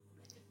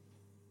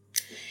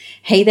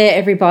Hey there,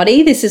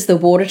 everybody. This is the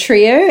Water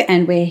Trio,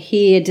 and we're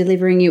here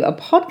delivering you a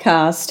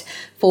podcast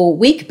for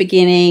week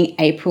beginning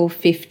April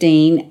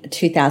 15,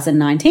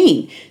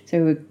 2019.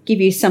 So we'll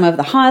give you some of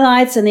the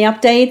highlights and the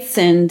updates,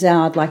 and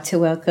I'd like to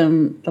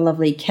welcome the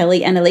lovely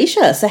Kelly and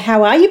Alicia. So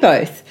how are you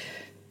both?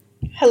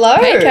 Hello.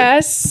 Hey,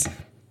 Cass.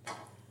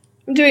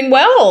 I'm doing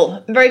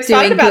well. I'm very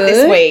excited about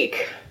this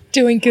week.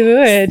 Doing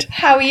good.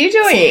 How are you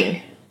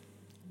doing?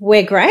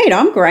 We're great.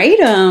 I'm great.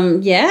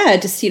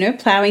 Just,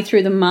 plowing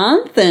through the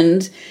month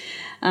and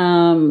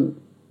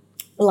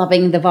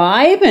loving the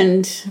vibe.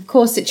 And, of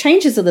course, it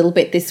changes a little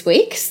bit this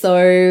week.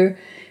 So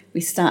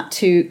we start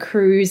to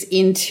cruise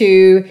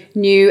into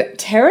new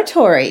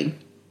territory.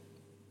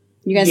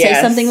 You going to say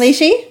something,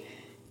 Lishi?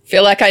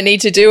 Feel like I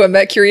need to do a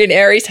Mercury and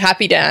Aries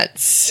happy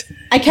dance.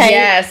 Okay,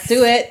 yes.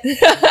 Do it.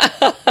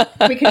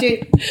 We could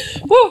do...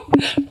 Woo,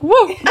 woo,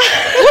 woo,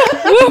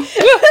 woo.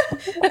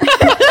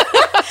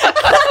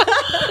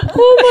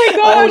 Oh, my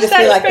gosh,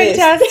 that's like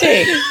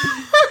fantastic.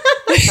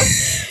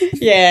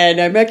 Yeah,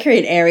 no, Mercury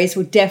and Aries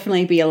will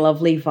definitely be a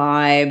lovely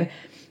vibe.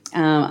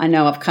 I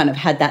know I've kind of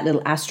had that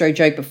little astro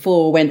joke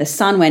before. When the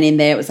sun went in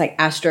there, it was like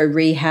astro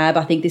rehab.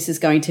 I think this is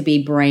going to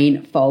be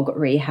brain fog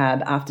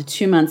rehab after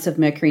 2 months of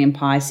Mercury in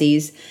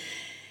Pisces.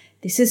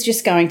 This is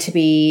just going to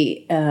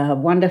be a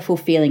wonderful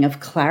feeling of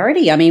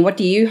clarity. I mean, what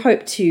do you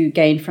hope to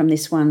gain from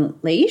this one,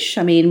 Leash?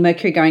 I mean,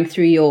 Mercury going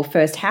through your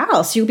first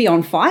house, you'll be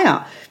on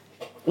fire,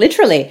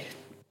 literally.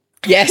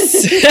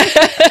 Yes.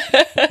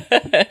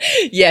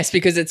 Yes,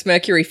 because it's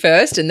Mercury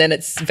first and then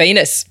it's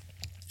Venus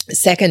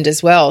second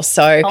as well.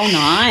 So oh,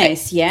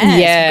 nice. Yeah. Yeah. We've got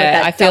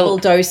that I feel double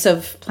dose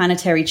of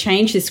planetary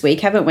change this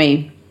week, haven't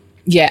we?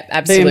 Yeah,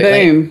 absolutely.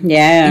 Boom, boom.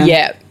 Yeah.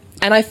 Yeah.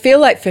 And I feel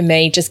like for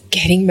me, just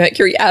getting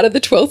Mercury out of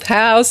the 12th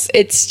house,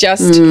 it's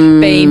just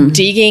been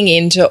digging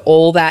into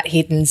all that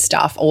hidden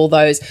stuff, all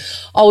those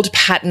old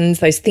patterns,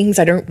 those things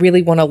I don't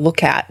really want to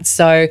look at.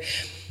 So,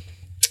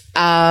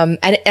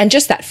 and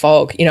just that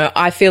fog,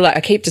 I feel like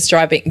I keep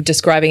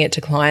describing it to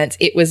clients.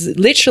 It was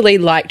literally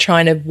like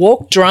trying to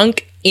walk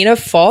drunk in a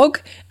fog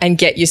and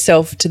get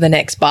yourself to the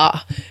next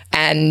bar,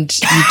 and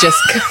you just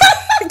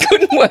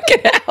couldn't work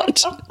it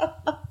out.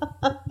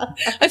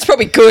 That's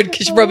probably good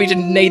because you probably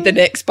didn't need the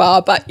next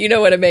bar, but you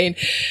know what I mean.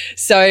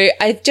 So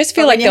I just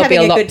feel like there'll be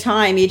a lot. When you're having a good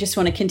time, you just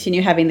want to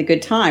continue having the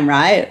good time,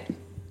 right?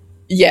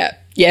 Yeah.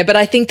 Yeah, but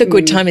I think the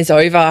good time is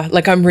over.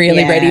 Like I'm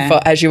really ready for,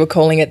 as you were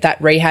calling it,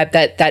 that rehab,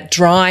 that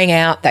drying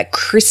out, that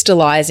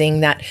crystallizing,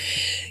 that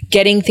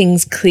getting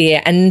things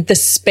clear, and the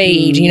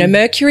speed.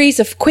 Mercury's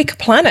a quick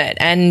planet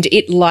and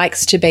it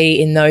likes to be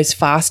in those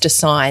faster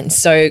signs.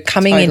 So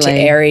coming into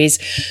Aries,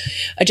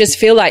 I just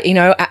feel like,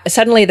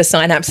 suddenly the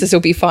synapses will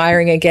be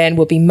firing again.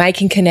 We'll be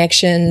making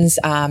connections,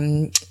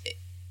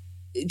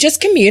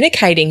 just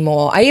communicating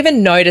more. I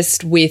even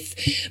noticed with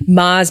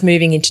Mars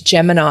moving into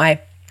Gemini,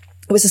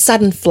 it was a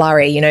sudden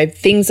flurry,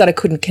 things that I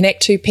couldn't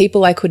connect to,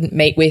 people I couldn't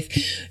meet with.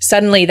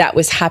 Suddenly that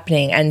was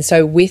happening. And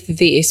so with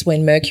this,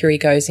 when Mercury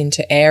goes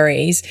into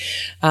Aries,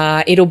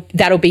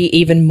 that'll be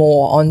even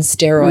more on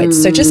steroids.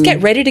 So just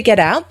get ready to get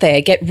out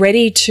there, get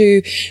ready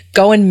to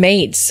go and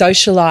meet,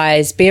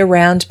 socialize, be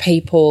around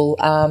people.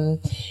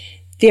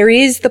 There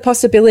is the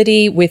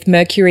possibility with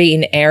Mercury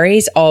in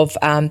Aries of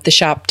the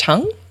sharp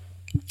tongue,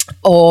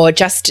 or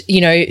just,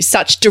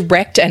 such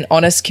direct and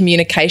honest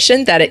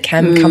communication that it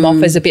can come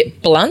off as a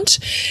bit blunt.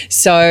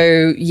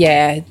 So,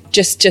 yeah,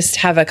 just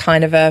have a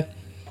kind of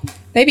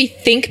maybe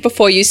think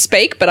before you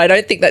speak, but I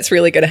don't think that's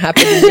really going to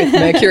happen with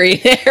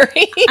Mercury and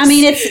Aries. I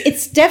mean,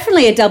 it's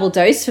definitely a double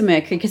dose for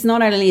Mercury, because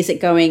not only is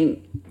it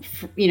going,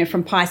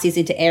 from Pisces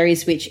into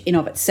Aries, which in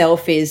of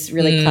itself is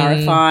really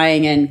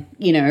clarifying and,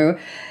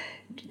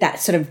 that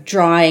sort of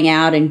drying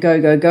out and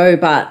go,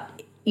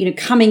 but,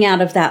 coming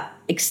out of that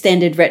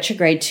extended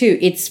retrograde too,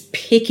 it's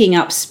picking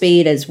up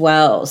speed as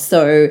well.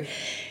 So,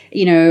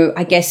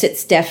 I guess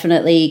it's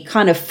definitely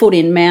kind of foot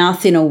in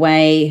mouth in a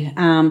way,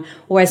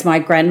 or as my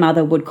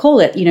grandmother would call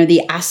it,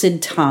 the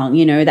acid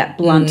tongue, that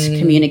blunt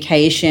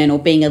communication, or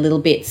being a little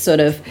bit sort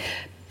of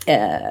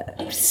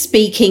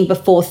speaking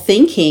before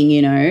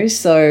thinking,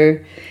 So,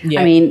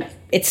 I mean,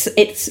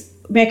 it's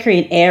Mercury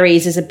in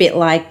Aries is a bit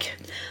like,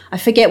 I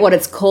forget what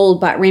it's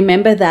called, but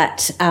remember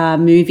that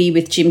movie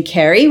with Jim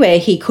Carrey where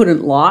he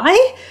couldn't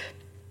lie?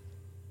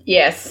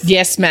 Yes.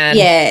 Yes, man.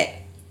 Yeah.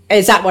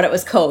 Is that what it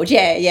was called?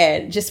 Yeah.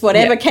 Just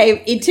whatever came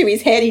into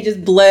his head, he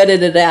just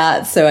blurted it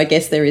out. So I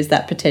guess there is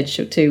that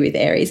potential too with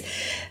Aries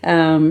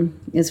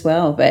as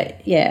well.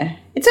 But, yeah,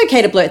 it's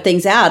okay to blurt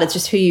things out. It's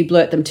just who you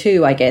blurt them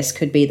to, I guess,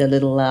 could be the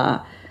little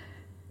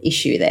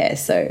issue there.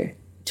 So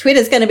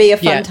Twitter's going to be a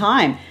fun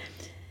time.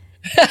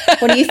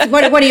 What are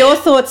your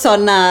thoughts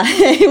on the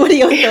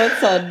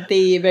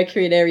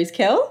Mercury and Aries,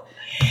 Kel?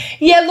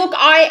 Yeah, look,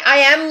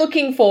 I am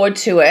looking forward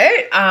to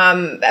it.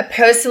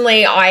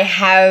 Personally, I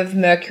have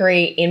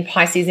Mercury in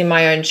Pisces in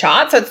my own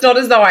chart, so it's not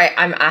as though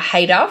I'm a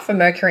hater for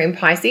Mercury in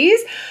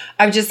Pisces.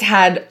 I've just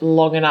had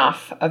long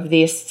enough of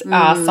this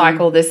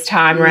cycle this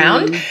time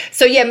round.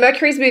 So yeah,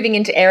 Mercury's moving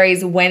into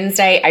Aries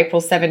Wednesday,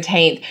 April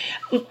 17th.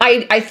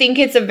 I think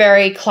it's a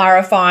very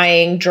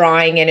clarifying,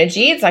 drying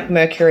energy. It's like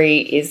Mercury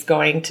is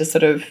going to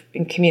sort of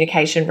in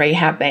communication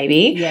rehab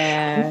maybe.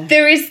 Yeah.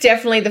 There is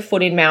definitely the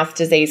foot in mouth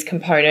disease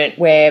component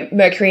where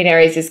Mercury in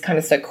Aries is kind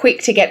of so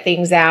quick to get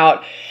things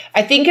out.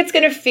 I think it's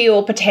going to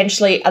feel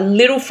potentially a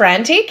little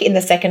frantic in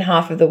the second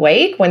half of the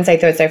week, Wednesday,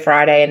 Thursday,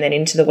 Friday, and then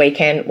into the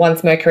weekend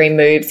once Mercury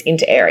moves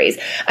into Aries.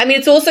 I mean,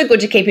 it's also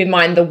good to keep in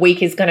mind the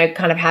week is going to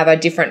kind of have a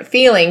different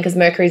feeling because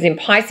Mercury's in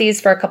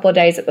Pisces for a couple of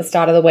days at the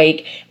start of the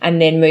week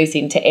and then moves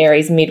into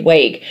Aries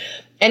midweek.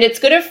 And it's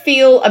going to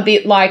feel a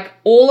bit like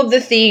all of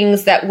the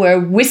things that were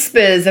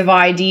whispers of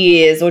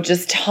ideas or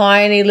just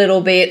tiny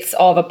little bits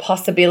of a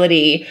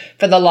possibility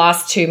for the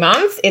last 2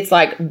 months. It's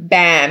like,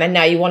 bam, and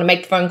now you want to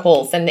make the phone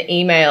calls, send the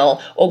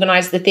email,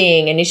 organize the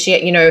thing,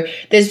 initiate,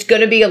 there's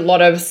going to be a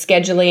lot of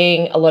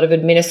scheduling, a lot of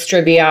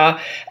administrivia.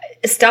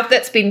 Stuff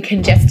that's been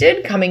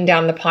congested coming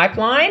down the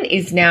pipeline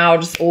is now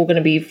just all going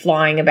to be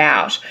flying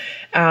about.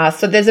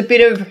 So there's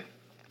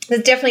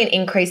definitely an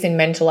increase in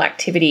mental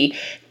activity.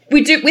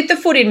 We do with the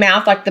foot in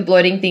mouth, like the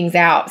blurting things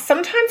out.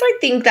 Sometimes I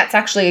think that's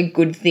actually a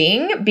good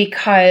thing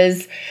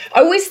because I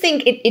always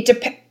think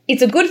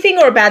it's a good thing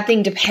or a bad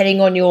thing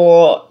depending on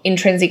your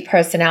intrinsic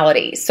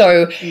personality.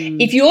 So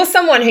if you're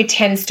someone who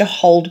tends to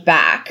hold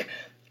back,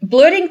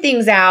 blurting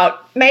things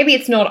out, maybe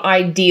it's not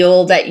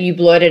ideal that you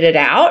blurted it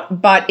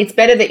out, but it's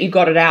better that you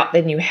got it out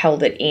than you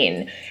held it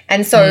in.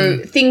 And so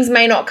things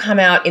may not come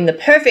out in the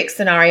perfect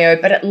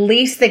scenario, but at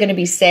least they're going to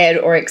be said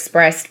or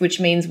expressed, which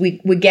means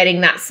we're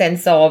getting that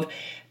sense of,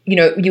 you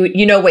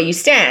know where you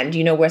stand,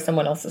 you know where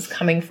someone else is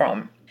coming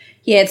from.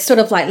 Yeah, it's sort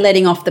of like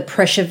letting off the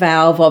pressure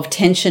valve of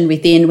tension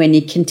within when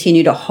you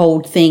continue to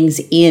hold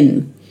things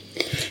in.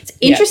 It's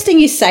interesting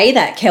you say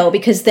that, Kel,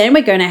 because then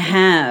we're going to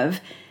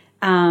have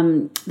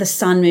the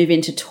sun move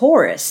into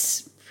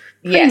Taurus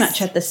pretty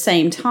much at the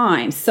same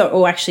time. So,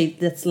 or actually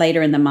that's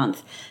later in the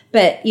month.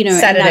 But,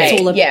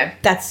 Saturday,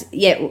 that's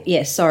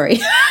sorry.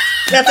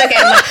 That's okay.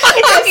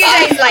 It's a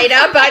few days later,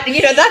 but,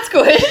 that's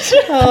good.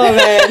 Oh,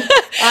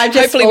 man.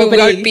 Hopefully we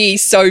won't be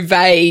so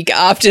vague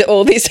after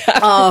all this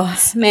happens.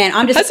 Oh, man,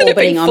 I'm just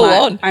orbiting on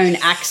my own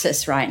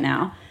axis right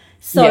now.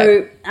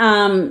 So,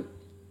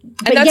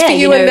 and that's for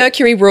you a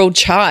Mercury ruled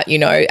chart,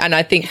 and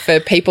I think for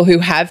people who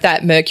have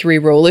that Mercury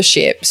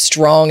rulership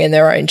strong in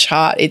their own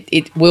chart,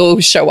 it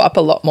will show up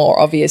a lot more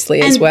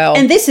obviously as well.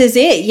 And this is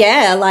it.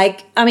 Yeah.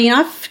 Like, I mean,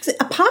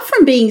 apart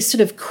from being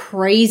sort of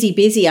crazy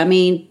busy, I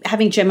mean,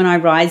 having Gemini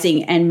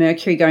rising and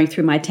Mercury going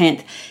through my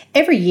 10th,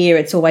 every year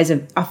it's always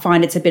I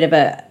find it's a bit of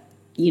a,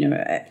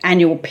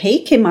 annual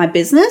peak in my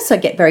business. I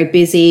get very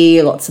busy,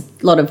 a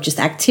lot of just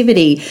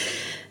activity.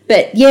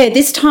 But yeah,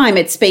 this time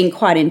it's been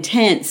quite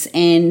intense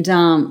and,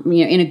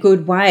 in a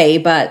good way.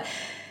 But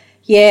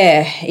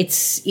yeah,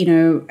 it's,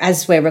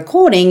 as we're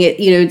recording,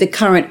 the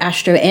current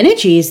astro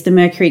energy is the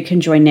Mercury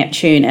conjoined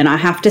Neptune. And I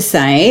have to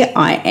say,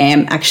 I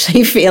am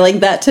actually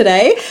feeling that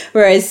today.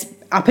 Whereas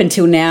up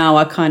until now,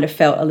 I kind of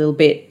felt a little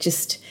bit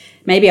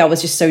maybe I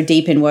was just so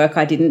deep in work,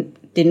 I didn't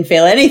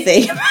feel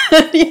anything.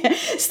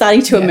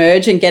 Starting to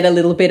emerge and get a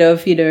little bit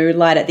of,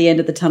 light at the end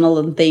of the tunnel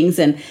and things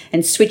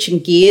and switching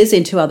gears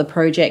into other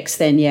projects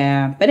then,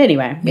 yeah. But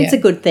anyway, it's a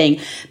good thing.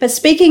 But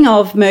speaking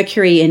of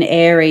Mercury in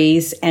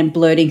Aries and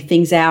blurting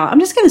things out, I'm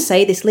just going to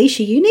say this,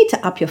 Leisha, you need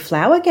to up your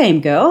flower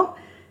game, girl.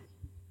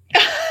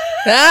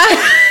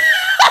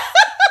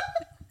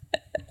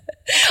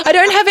 I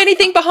don't have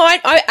anything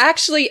behind.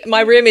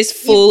 My room is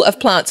full of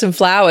plants and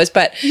flowers,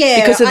 but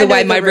because of the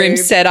way my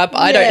room's set up,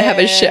 I don't have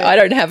a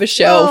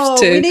shelf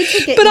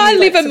but I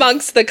live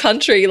amongst the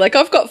country. Like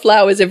I've got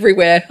flowers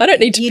everywhere. I don't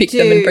need to pick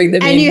them and bring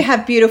them in. And you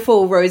have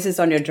beautiful roses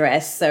on your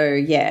dress, so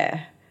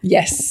yeah.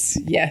 Yes.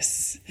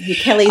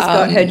 Kelly's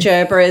got her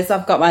gerberas.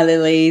 I've got my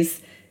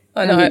lilies.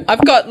 I know.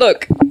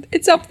 Look,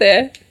 it's up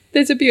there.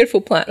 There's a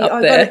beautiful plant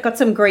up there. I've got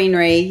some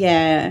greenery,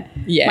 yeah.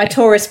 My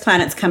Taurus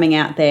planet's coming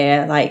out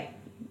there, like,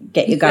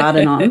 get your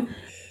garden on.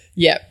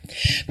 Yeah.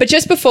 But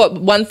just before,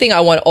 one thing I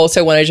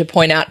also wanted to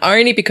point out,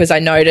 only because I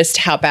noticed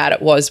how bad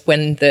it was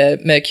when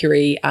the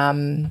Mercury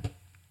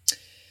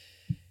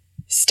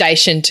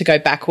station to go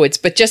backwards,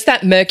 but just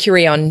that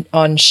Mercury on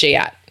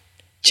Shiat,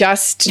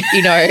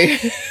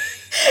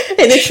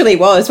 It literally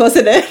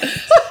wasn't it?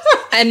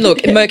 And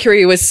look,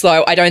 Mercury was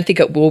slow. I don't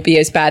think it will be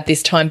as bad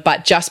this time,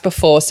 but just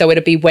before. So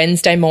it'll be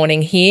Wednesday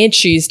morning here,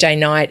 Tuesday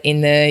night in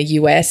the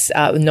US,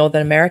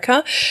 Northern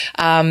America.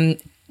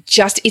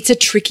 It's a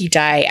tricky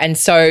day. And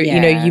so,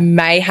 you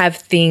may have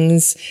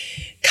things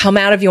come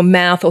out of your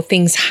mouth or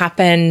things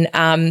happen.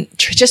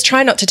 Just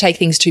try not to take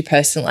things too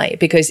personally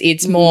because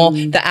it's more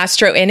the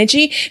astro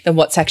energy than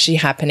what's actually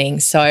happening.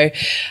 So,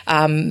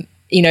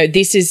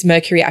 this is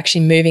Mercury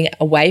actually moving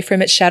away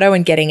from its shadow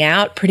and getting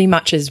out pretty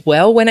much as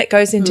well when it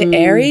goes into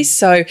Aries.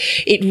 So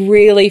it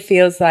really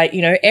feels like,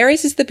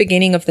 Aries is the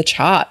beginning of the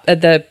chart,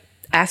 the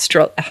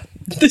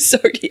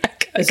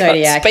zodiac. I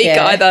can't speak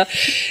either.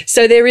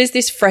 So there is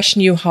this fresh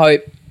new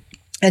hope.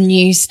 a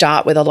new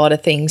start with a lot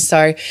of things.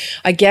 So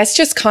I guess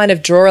just kind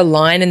of draw a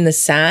line in the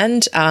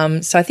sand.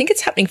 So I think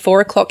it's happening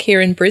 4:00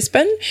 here in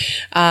Brisbane,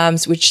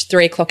 which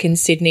 3:00 in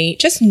Sydney.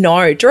 Just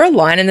draw a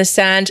line in the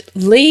sand,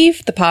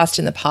 leave the past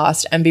in the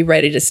past and be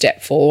ready to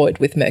step forward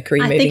with Mercury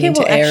moving into Aries. I think it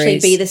will actually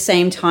be the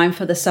same time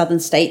for the southern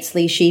states,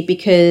 Lishi,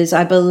 because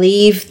I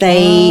believe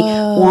they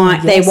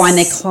wind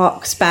their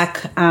clocks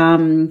back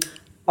on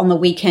the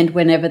weekend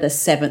whenever the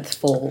 7th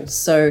falls.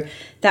 So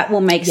that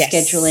will make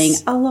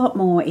scheduling a lot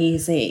more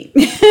easy.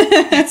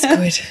 That's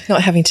good.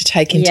 Not having to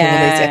take into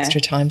all these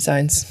extra time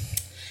zones.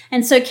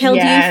 And so, Kel,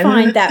 do you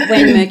find that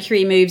when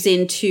Mercury moves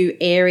into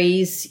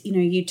Aries,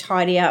 you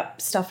tidy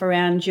up stuff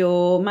around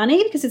your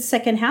money because it's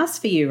second house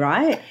for you,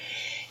 right?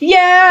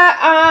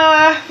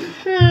 Yeah.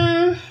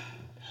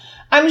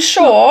 I'm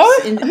sure.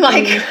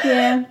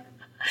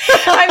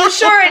 I'm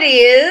sure it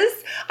is.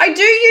 I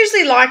do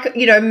usually like,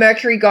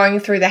 Mercury going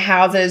through the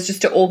houses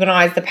just to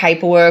organise the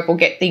paperwork or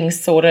get things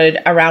sorted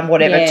around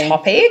whatever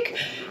topic.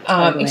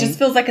 Totally. It just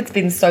feels like it's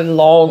been so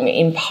long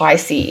in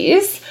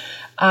Pisces.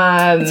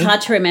 It's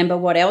hard to remember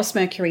what else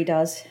Mercury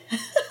does.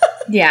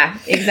 Yeah,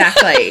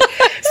 exactly.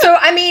 So,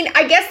 I mean,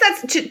 I guess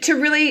that's to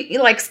really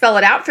spell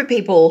it out for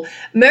people.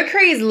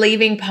 Mercury is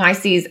leaving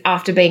Pisces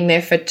after being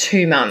there for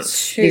 2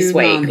 months this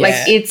week.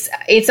 Yeah.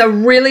 It's a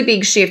really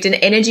big shift in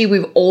energy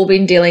we've all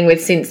been dealing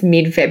with since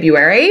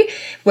mid-February,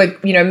 where,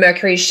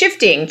 Mercury is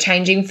shifting,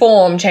 changing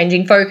form,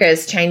 changing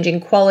focus,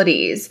 changing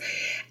qualities.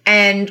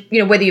 And,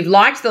 whether you've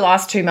liked the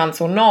last 2 months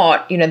or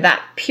not,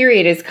 that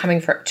period is coming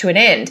to an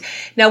end.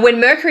 Now, when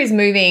Mercury's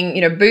moving,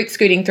 boot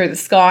scooting through the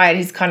sky at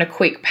his kind of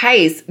quick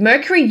pace,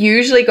 Mercury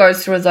usually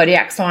goes through a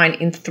zodiac sign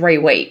in 3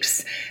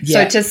 weeks.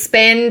 Yeah. So to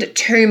spend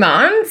 2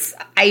 months,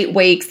 8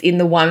 weeks in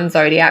the one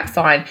zodiac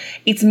sign,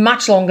 it's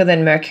much longer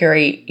than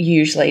Mercury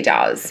usually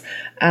does.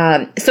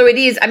 So it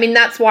is,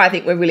 that's why I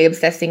think we're really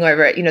obsessing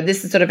over it.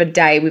 This is sort of a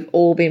day we've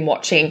all been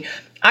watching.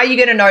 Are you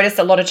going to notice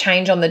a lot of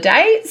change on the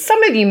day?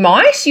 Some of you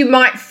might. You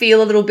might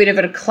feel a little bit of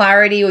a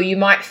clarity, or you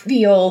might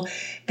feel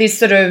this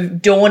sort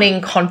of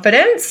dawning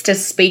confidence to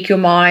speak your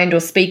mind or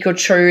speak your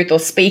truth or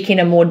speak in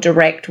a more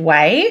direct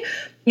way.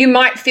 You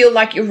might feel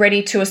like you're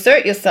ready to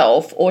assert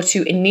yourself or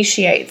to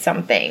initiate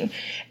something.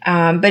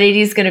 But it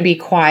is going to be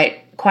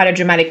quite a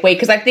dramatic week,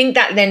 because I think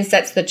that then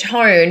sets the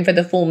tone for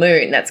the full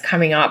moon that's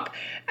coming up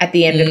at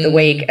the end of the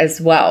week as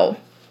well,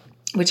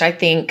 which I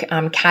think,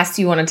 Cass,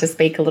 you wanted to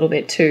speak a little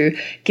bit too,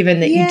 given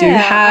that you do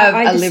have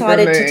a Libra moon.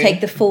 I decided to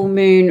take the full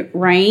moon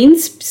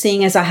reins,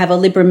 seeing as I have a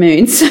Libra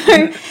moon.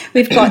 So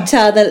we've got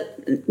the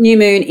new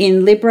moon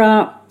in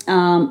Libra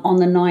on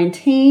the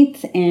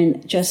 19th,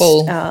 and just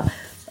full. Did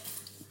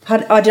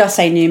I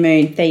say new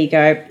moon? There you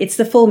go. It's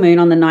the full moon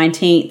on the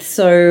 19th.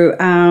 So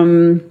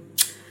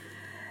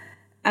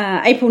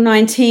April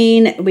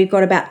 19, we've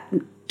got about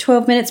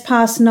 12 minutes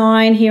past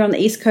 9 here on the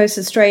East Coast,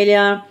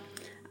 Australia.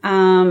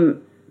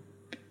 On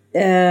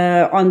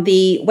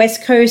the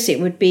West Coast, it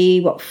would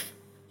be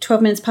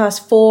 12 minutes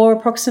past 4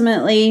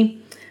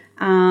 approximately,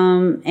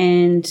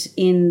 and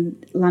in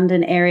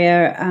London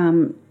area,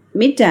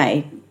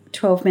 midday,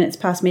 12 minutes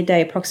past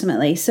midday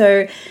approximately.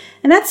 So,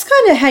 and that's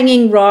kind of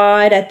hanging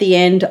right at the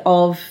end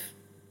of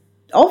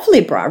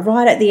Libra,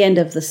 right at the end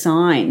of the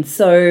sign.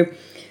 So,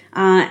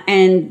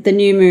 and the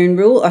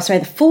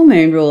the full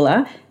moon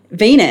ruler,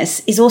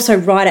 Venus, is also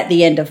right at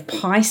the end of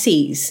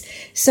Pisces.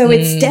 So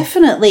it's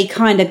definitely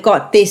kind of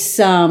got this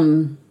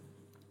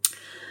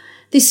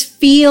this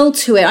feel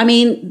to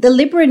it. The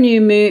Libra new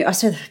moon, I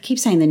keep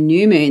saying the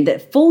new moon, the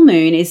full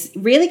moon is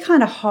really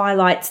kind of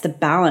highlights the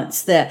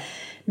balance, the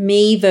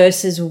me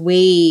versus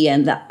we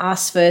and the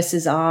us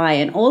versus I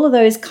and all of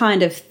those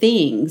kind of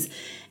things.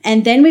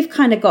 And then we've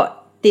kind of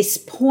got this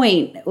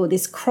point or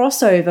this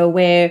crossover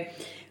where,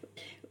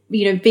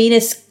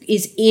 Venus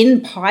is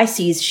in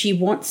Pisces, she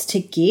wants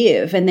to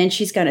give, and then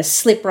she's going to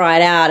slip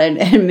right out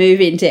and move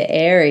into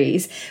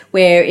Aries,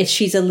 where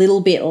she's a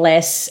little bit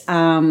less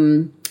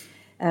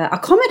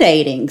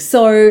accommodating.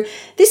 So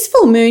this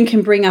full moon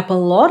can bring up a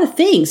lot of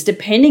things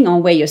depending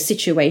on where your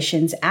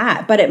situation's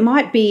at. But it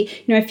might be,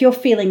 if you're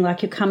feeling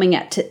like you're coming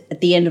at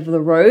the end of the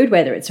road,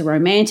 whether it's a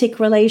romantic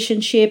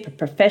relationship, a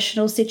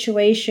professional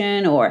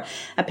situation, or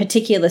a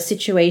particular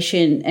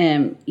situation,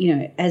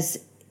 as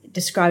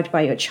described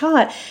by your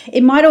chart,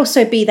 it might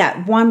also be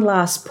that one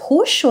last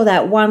push or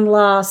that one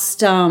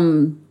last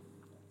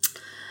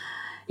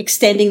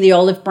extending the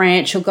olive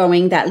branch or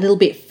going that little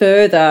bit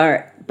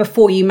further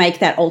before you make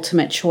that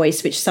ultimate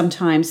choice, which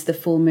sometimes the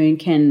full moon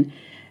can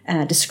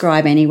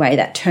describe anyway,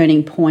 that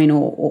turning point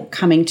or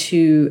coming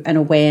to an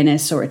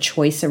awareness or a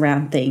choice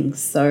around things.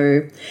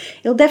 So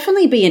it'll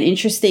definitely be an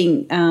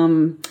interesting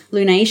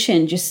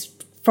lunation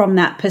just from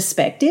that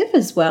perspective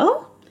as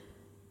well.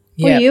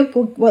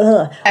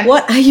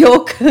 What are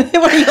your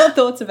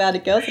thoughts about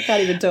it, girls? I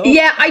can't even talk.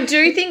 Yeah, I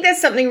do think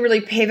there's something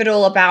really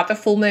pivotal about the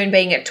full moon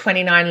being at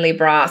 29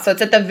 Libra. So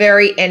it's at the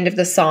very end of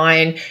the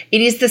sign.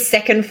 It is the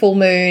second full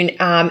moon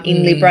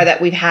in Libra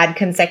that we've had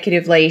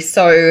consecutively.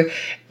 So,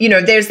 you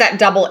know, there's that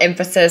double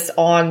emphasis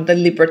on the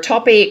Libra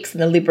topics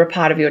and the Libra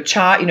part of your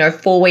chart. You know,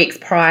 4 weeks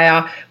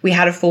prior, we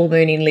had a full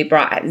moon in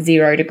Libra at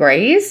 0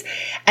 degrees.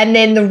 And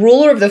then the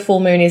ruler of the full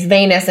moon is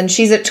Venus, and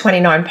she's at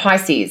 29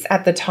 Pisces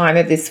at the time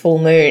of this full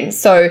moon.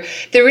 So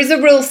there is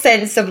a real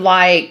sense of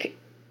like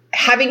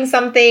having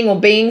something or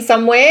being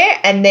somewhere,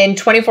 and then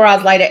 24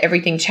 hours later,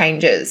 everything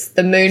changes.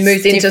 The moon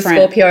moves into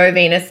Scorpio,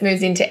 Venus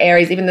moves into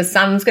Aries, even the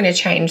sun's going to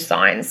change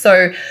signs.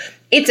 So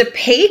it's a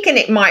peak, and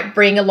it might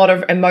bring a lot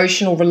of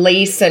emotional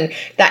release and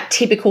that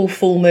typical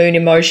full moon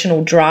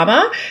emotional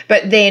drama.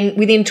 But then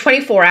within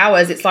 24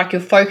 hours, it's like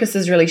your focus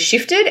has really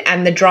shifted,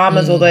 and the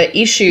dramas or the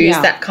issues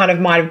that kind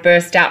of might have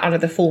burst out under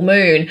the full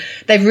moon,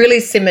 they've really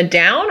simmered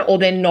down, or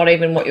they're not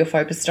even what you're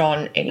focused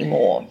on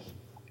anymore.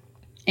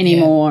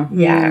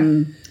 Yeah.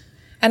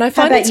 And I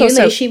find it's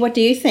also, Lishi, what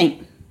do you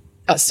think?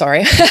 Oh,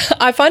 sorry.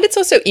 I find it's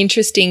also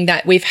interesting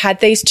that we've had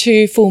these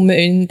two full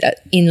moons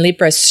in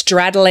Libra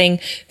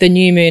straddling the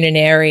new moon in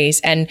Aries.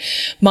 And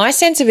my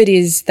sense of it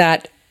is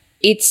that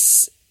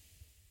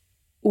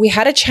we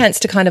had a chance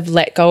to kind of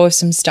let go of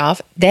some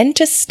stuff, then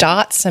to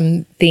start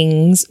some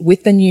things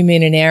with the new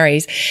moon in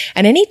Aries.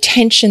 And any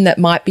tension that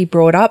might be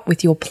brought up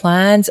with your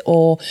plans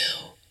or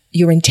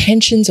your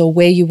intentions or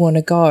where you want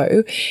to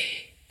go,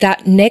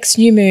 that next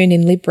new moon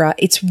in Libra,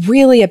 it's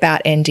really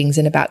about endings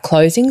and about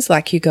closings,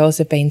 like you girls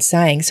have been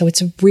saying. So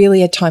it's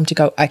really a time to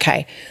go,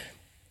 okay,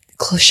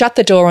 shut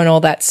the door on all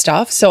that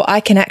stuff so I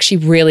can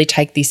actually really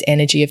take this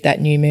energy of that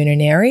new moon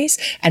in Aries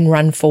and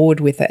run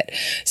forward with it.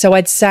 So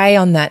I'd say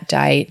on that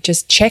day,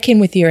 just check in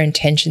with your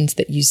intentions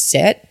that you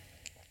set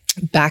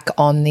back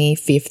on the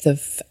 5th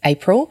of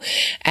April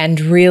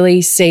and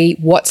really see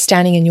what's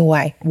standing in your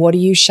way. What are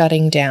you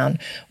shutting down?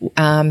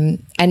 And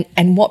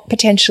what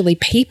potentially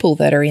people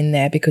that are in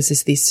there because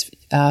there's this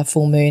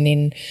full moon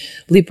in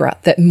Libra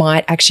that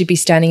might actually be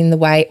standing in the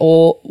way,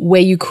 or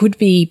where you could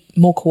be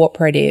more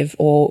cooperative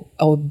or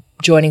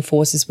joining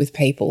forces with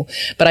people.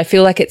 But I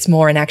feel like it's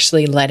more an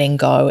actually letting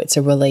go. It's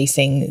a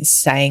releasing,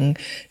 saying,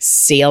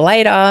 see you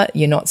later.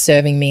 You're not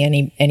serving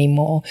me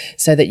anymore,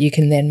 so that you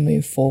can then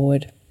move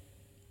forward.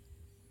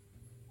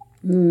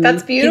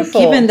 That's beautiful.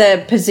 Given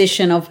the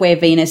position of where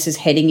Venus is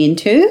heading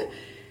into,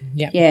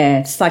 yeah,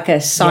 it's like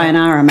a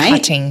sayonara, mate.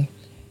 Cutting,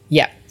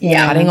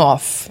 cutting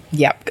off,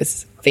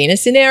 because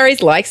Venus in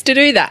Aries likes to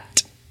do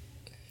that.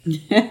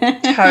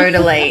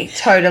 Totally.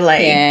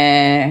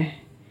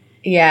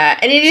 Yeah,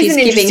 and it is She's an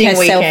interesting giving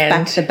herself weekend.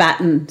 back the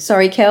baton.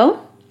 Sorry,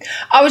 Kel?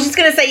 I was just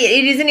going to say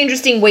it is an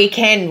interesting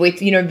weekend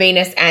with, you know,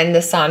 Venus and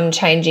the sun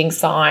changing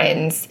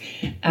signs.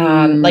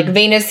 Like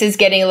Venus is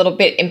getting a little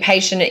bit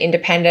impatient and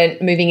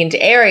independent, moving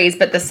into Aries,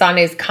 but the sun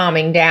is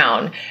calming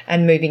down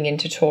and moving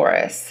into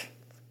Taurus.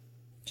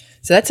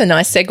 So that's a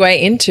nice segue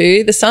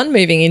into the sun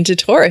moving into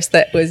Taurus.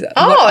 That was what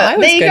I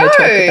was going to talk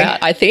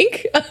about, I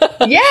think.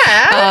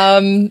 Yeah.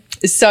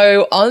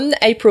 So on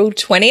April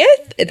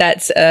 20th,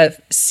 that's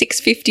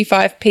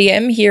 6:55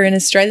 p.m. here in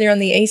Australia on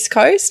the East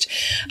Coast.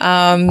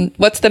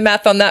 What's the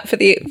math on that for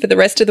the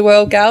rest of the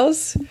world,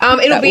 gals?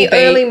 It'll be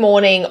early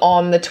morning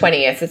on the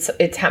 20th.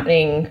 It's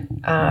happening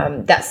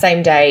that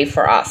same day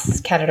for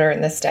us, Canada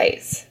and the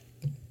States.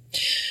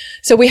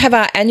 So we have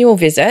our annual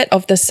visit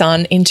of the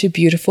sun into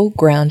beautiful,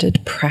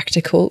 grounded,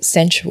 practical,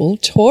 sensual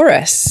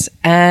Taurus.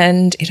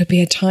 And it'll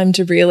be a time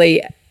to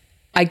really,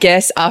 I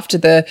guess,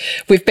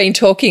 we've been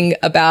talking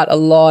about a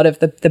lot of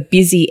the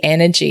busy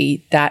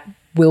energy that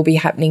will be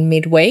happening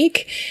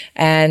midweek.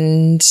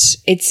 And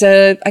it's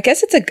a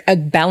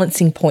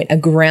balancing point, a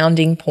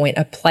grounding point,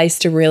 a place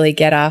to really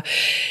get our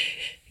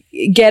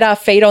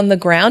feet on the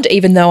ground,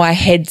 even though our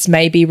heads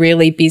may be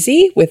really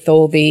busy with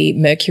all the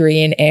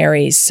Mercury in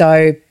Aries.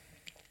 So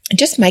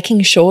just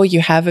making sure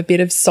you have a bit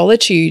of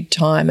solitude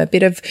time, a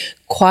bit of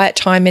quiet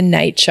time in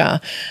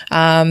nature.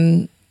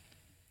 And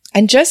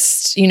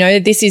just, you know,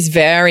 this is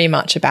very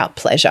much about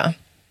pleasure.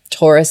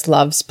 Taurus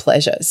loves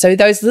pleasure. So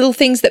those little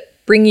things that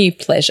bring you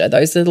pleasure,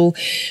 those little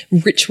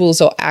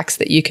rituals or acts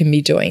that you can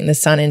be doing, the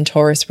sun in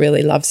Taurus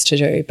really loves to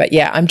do. But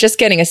yeah, I'm just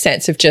getting a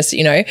sense of just,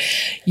 you know,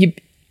 you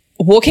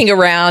walking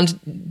around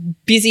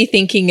busy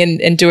thinking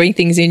and doing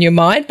things in your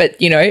mind,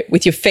 but, you know,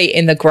 with your feet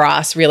in the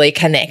grass, really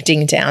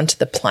connecting down to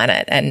the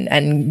planet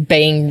and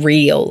being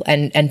real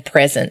and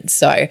present.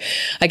 So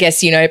I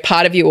guess, you know,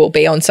 part of you will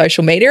be on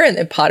social media and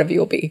then part of you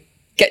will be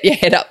get your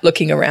head up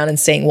looking around and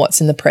seeing what's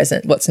in the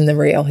present, what's in the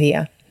real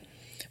here.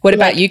 What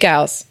about you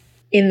gals?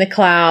 In the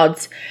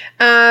clouds.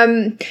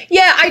 I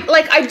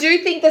do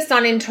think the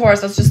sun in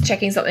Taurus, I was just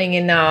checking something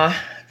in the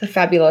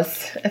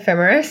fabulous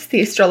ephemeris, the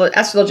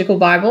astrological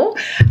Bible.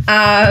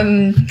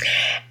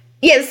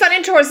 Yeah, the sun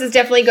in Taurus is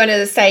definitely going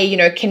to say, you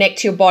know, connect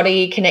to your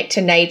body, connect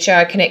to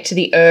nature, connect to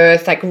the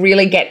earth, like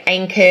really get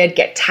anchored,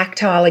 get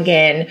tactile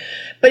again.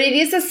 But it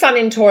is a sun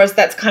in Taurus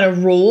that's kind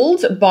of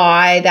ruled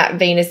by that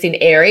Venus in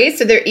Aries.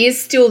 So there is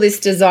still this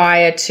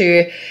desire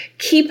to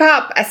keep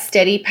up a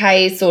steady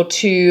pace or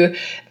to,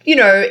 you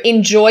know,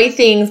 enjoy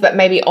things, but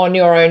maybe on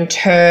your own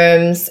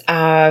terms.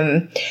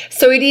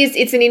 So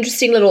it's an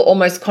interesting little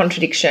almost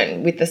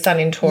contradiction with the sun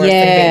in Taurus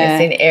and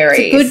Venus in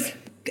Aries.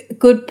 It's a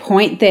good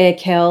point there,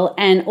 Kel.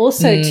 And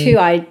also too,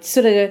 I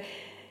sort of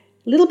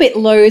a little bit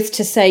loath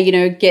to say, you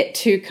know, get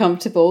too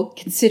comfortable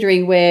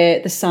considering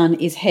where the sun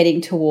is heading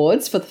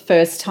towards for the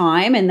first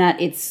time, and that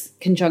it's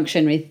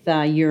conjunction with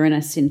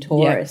Uranus in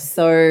Taurus. Yeah.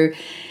 So,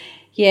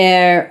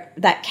 yeah,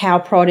 that cow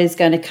prod is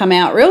going to come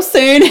out real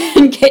soon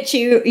and get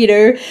you, you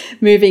know,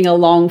 moving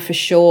along for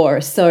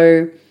sure.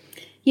 So,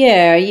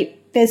 yeah,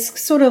 there's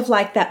sort of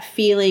like that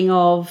feeling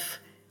of,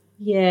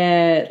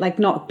 like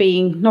not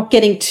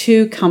getting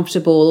too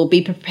comfortable, or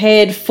be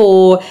prepared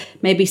for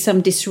maybe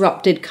some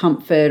disrupted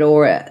comfort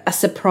or a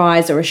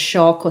surprise or a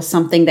shock or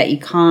something that you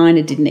kind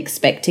of didn't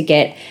expect to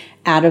get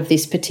out of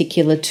this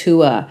particular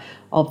tour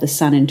of the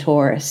sun in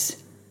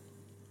Taurus.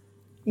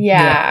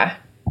 Yeah.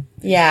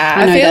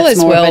 I know feel that's as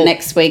more well of a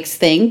next week's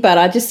thing,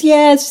 but it's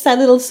just that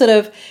little sort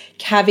of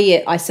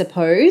caveat, I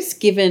suppose,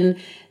 given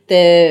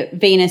the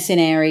Venus in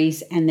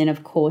Aries and then,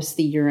 of course,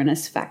 the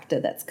Uranus factor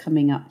that's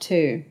coming up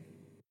too.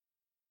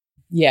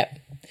 Yeah.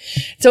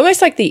 It's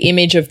almost like the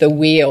image of the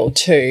wheel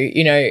too.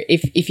 You know,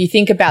 if you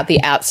think about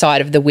the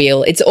outside of the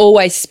wheel, it's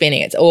always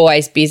spinning, it's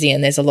always busy,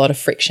 and there's a lot of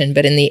friction.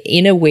 But in the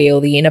inner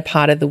wheel, the inner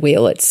part of the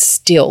wheel, it's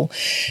still.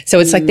 So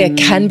it's like there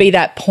can be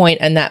that point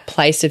and that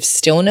place of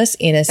stillness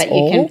in us that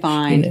all. You can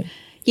find. You know?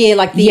 Yeah,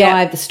 like the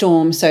eye of the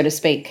storm, so to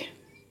speak.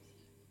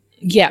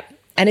 Yeah.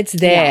 And it's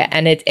there,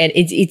 and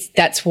it's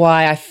that's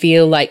why I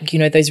feel like, you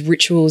know, those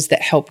rituals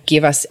that help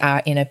give us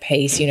our inner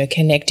peace, you know,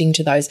 connecting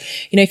to those,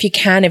 you know, if you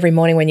can every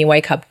morning when you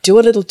wake up, do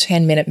a little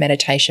 10-minute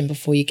meditation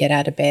before you get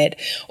out of bed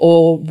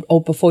or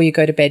before you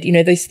go to bed. You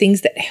know, those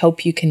things that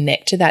help you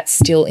connect to that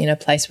still inner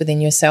place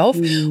within yourself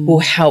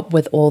will help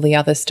with all the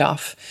other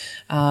stuff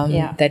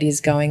that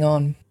is going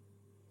on.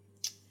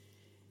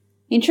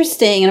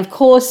 Interesting. And of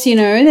course, you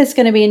know, there's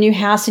going to be a new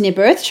house in your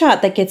birth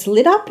chart that gets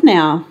lit up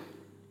now.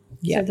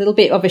 Yeah, so a little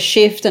bit of a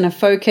shift and a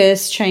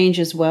focus change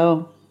as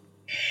well.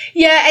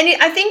 Yeah,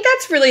 and I think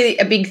that's really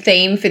a big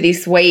theme for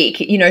this week.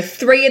 You know,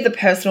 3 of the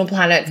personal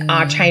planets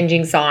are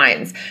changing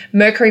signs.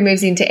 Mercury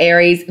moves into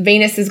Aries.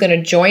 Venus is going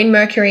to join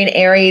Mercury in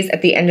Aries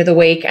at the end of the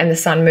week, and the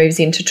sun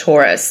moves into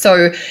Taurus.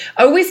 So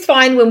I always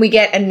find when we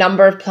get a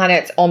number of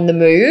planets on the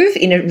move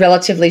in a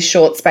relatively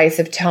short space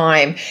of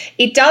time,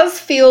 it does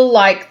feel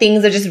like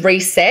things are just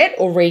reset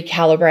or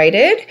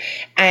recalibrated.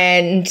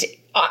 And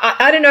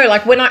I don't know,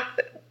 like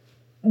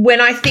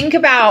when I think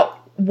about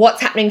what's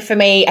happening for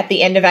me at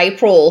the end of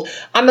April,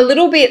 I'm a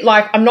little bit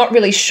like, I'm not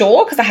really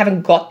sure because I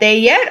haven't got there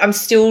yet. I'm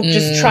still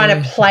just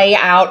trying to play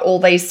out all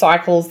these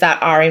cycles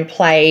that are in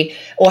play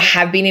or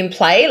have been in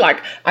play.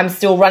 Like I'm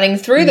still running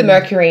through the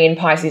Mercury in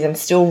Pisces. I'm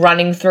still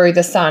running through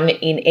the sun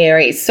in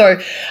Aries. So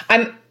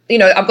I've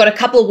got a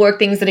couple of work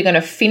things that are going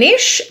to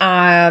finish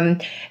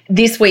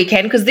this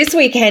weekend, because this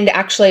weekend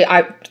actually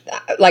I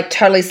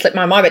totally slipped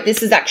my mind, but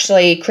this is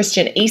actually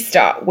Christian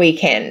Easter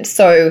weekend.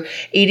 So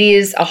it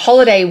is a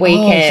holiday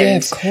weekend. Oh, yeah,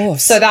 of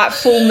course. So that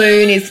full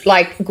moon is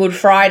like Good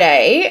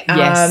Friday,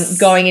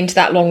 going into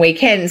that long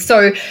weekend.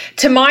 So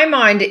to my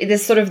mind,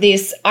 there's sort of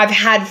this I've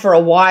had for a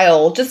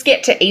while, just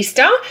get to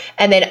Easter,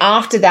 and then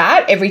after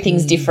that,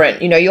 everything's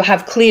different. You know, you'll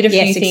have cleared a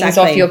few things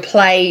off your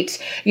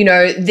plate. You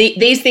know,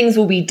 these things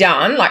will be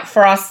done. Like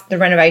for us, the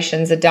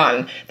renovations are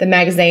done. The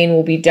magazine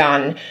will be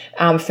done.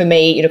 For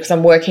me, you know, because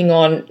I'm working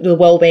on the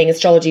Wellbeing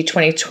Astrology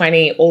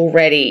 2020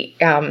 already,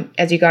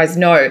 as you guys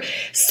know.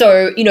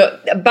 So, you know,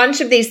 a bunch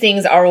of these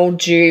things are all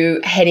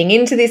due heading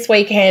into this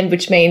weekend,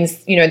 which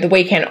means, you know, the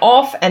weekend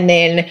off, and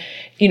then,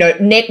 you know,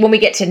 when we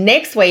get to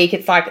next week,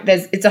 it's like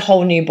it's a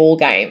whole new ball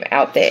game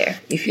out there,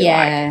 if you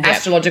like.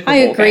 Astrological. I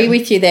agree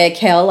with you there,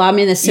 Kel. I'm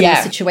in a similar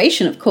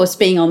situation, of course,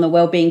 being on the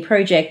Wellbeing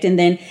Project, and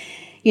then,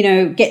 you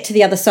know, get to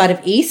the other side of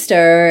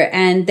Easter,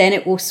 and then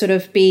it will sort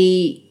of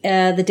be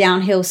the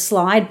downhill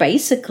slide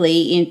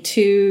basically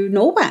into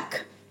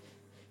Norwalk.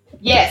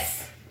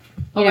 Yes.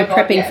 You know,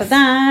 prepping for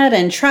that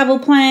and travel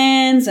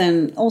plans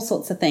and all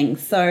sorts of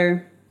things.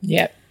 So,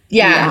 Yeah.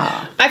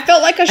 I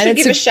felt like I should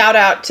give a shout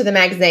out to the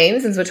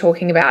magazine since we're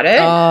talking about it.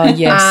 Oh,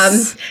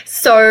 yes.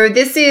 So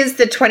this is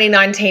the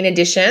 2019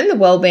 edition, the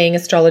Wellbeing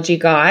Astrology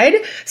Guide.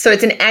 So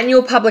it's an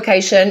annual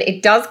publication.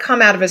 It does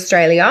come out of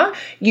Australia.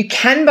 You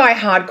can buy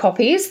hard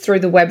copies through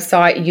the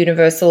website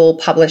Universal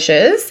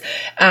Publishers.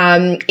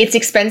 It's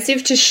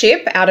expensive to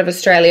ship out of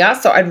Australia,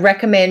 so I'd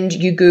recommend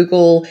you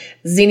Google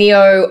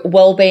Zinio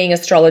Wellbeing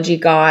Astrology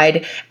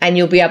Guide, and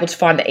you'll be able to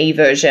find the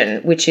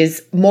e-version, which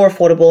is more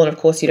affordable, and of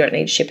course you don't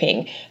need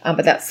shipping.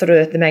 But that's sort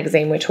of the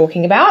magazine we're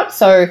talking about.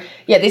 So,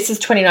 yeah, this is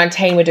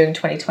 2019. We're doing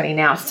 2020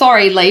 now.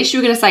 Sorry, Leash, you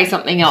were going to say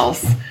something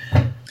else.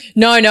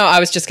 No, I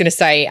was just going to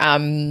say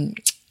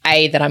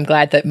that I'm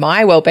glad that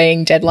my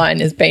wellbeing deadline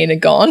has been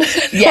and gone.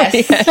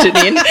 Yes. Handed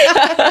in.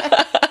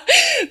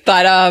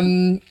 But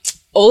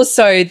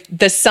also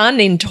the sun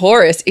in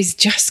Taurus is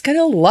just going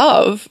to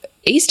love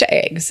Easter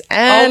eggs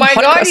and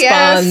hot cross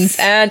buns.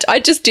 And I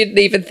just didn't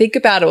even think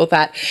about all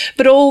that.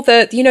 But all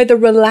the, the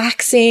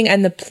relaxing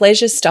and the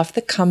pleasure stuff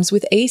that comes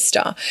with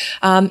Easter.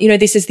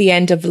 This is the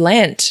end of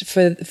Lent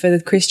for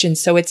the Christians.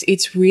 So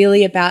it's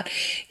really about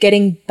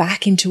getting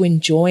back into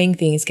enjoying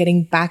things,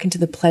 getting back into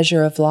the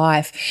pleasure of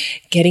life,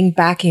 getting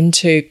back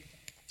into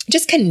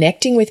just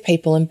connecting with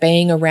people and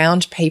being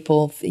around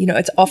people.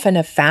 It's often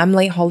a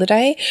family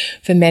holiday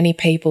for many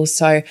people.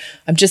 So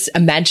I'm just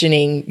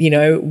imagining,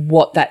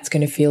 what that's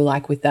going to feel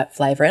like with that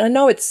flavor. And I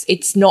know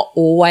it's not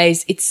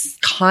always, it's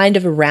kind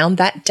of around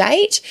that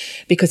date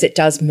because it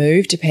does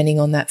move depending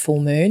on that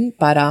full moon.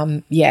 But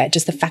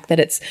just the fact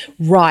that it's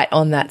right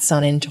on that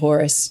sun in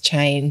Taurus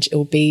change,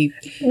 it'll be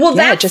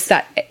just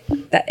that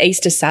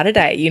Easter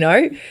Saturday,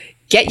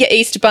 Get your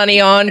Easter bunny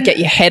on, get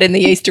your head in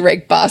the Easter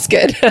egg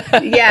basket.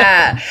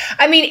 Yeah.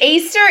 I mean,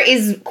 Easter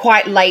is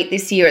quite late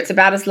this year. It's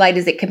about as late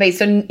as it can be.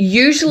 So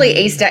usually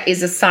Easter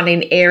is a sun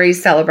in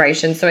Aries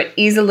celebration. So it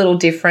is a little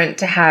different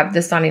to have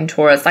the sun in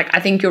Taurus. Like,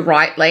 I think you're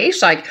right,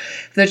 Leash. Like,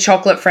 the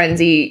chocolate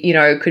frenzy,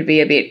 could be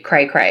a bit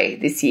cray-cray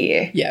this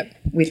year. Yeah.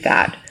 With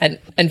that. And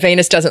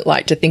Venus doesn't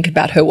like to think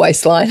about her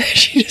waistline.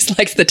 She just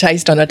likes the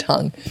taste on her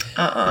tongue.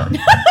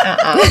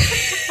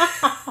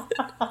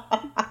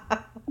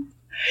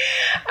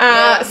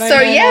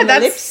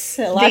 That's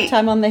a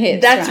lifetime on the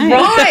hips. That's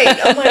right.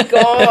 Oh my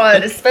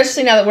God.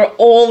 Especially now that we're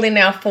all in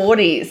our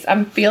 40s.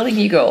 I'm feeling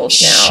you girls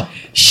now.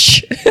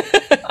 Shh.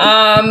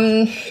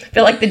 I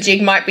feel like the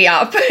jig might be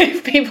up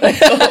if people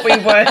thought we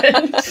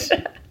weren't.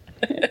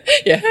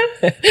 Yeah,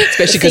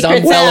 especially because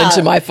I'm well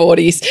into my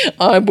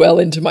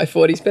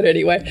 40s. But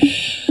anyway.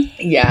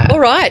 Yeah. All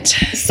right.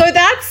 So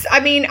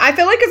I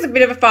feel like it's a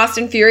bit of a fast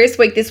and furious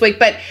week this week,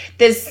 but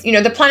there's,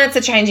 the planets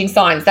are changing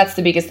signs. That's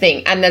the biggest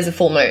thing. And there's a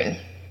full moon.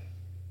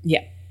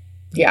 Yeah.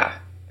 Yeah.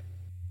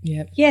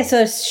 Yeah. Yeah,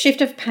 so a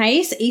shift of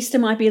pace. Easter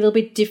might be a little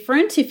bit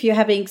different if you're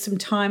having some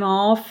time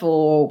off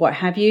or what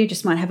have you.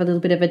 Just might have a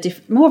little bit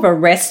of more of a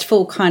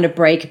restful kind of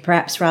break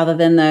perhaps rather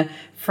than the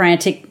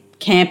frantic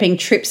camping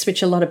trips,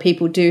 which a lot of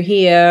people do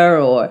here,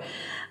 or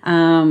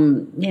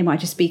it might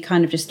just be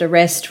kind of just a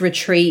rest,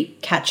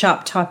 retreat, catch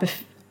up type of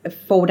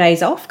 4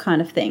 days off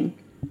kind of thing.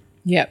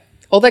 Yeah.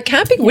 Although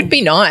camping would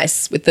be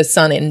nice with the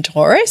sun in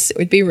Taurus. It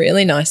would be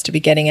really nice to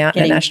be getting out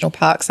in a national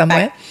park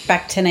somewhere.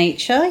 Back to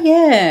nature,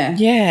 yeah.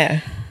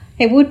 Yeah.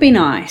 It would be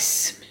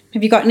nice.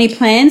 Have you got any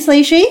plans,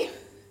 Lishi?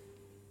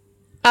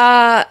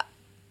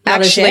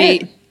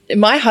 Actually,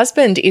 my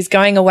husband is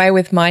going away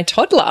with my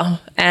toddler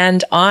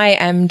and I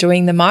am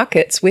doing the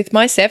markets with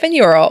my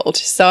 7-year-old.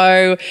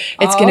 So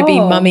it's going to be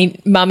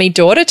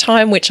mummy-daughter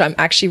time, which I'm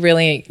actually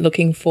really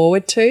looking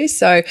forward to.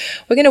 So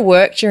we're going to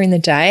work during the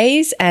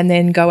days and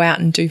then go out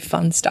and do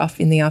fun stuff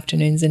in the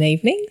afternoons and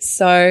evenings.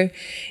 So,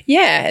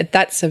 yeah,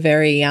 that's a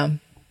very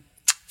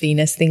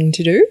Venus thing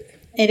to do.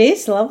 It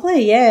is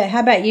lovely, yeah.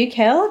 How about you,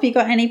 Kel? Have you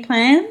got any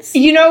plans?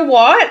 You know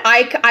what?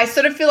 I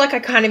sort of feel like I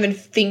can't even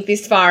think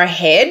this far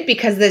ahead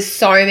because there's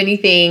so many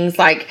things.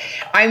 Like,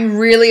 I'm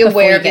really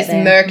aware of this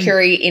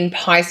Mercury in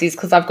Pisces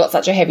because I've got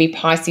such a heavy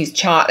Pisces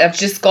chart. I've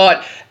just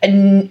got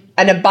an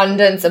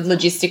abundance of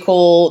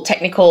logistical,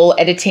 technical,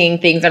 editing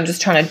things I'm just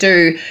trying to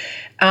do.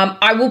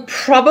 I will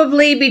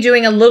probably be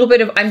doing a little bit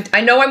of,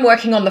 I know I'm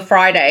working on the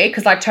Friday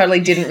because I totally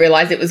didn't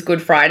realize it was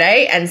Good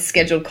Friday and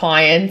scheduled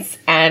clients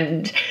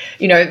and,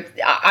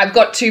 I've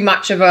got too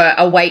much of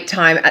a wait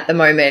time at the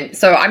moment.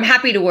 So I'm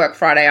happy to work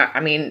Friday. I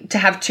mean, to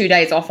have 2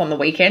 days off on the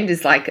weekend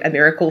is like a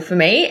miracle for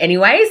me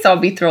anyway. So I'll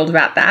be thrilled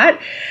about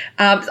that.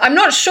 I'm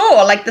not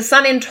sure, like the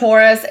sun in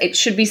Taurus, it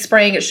should be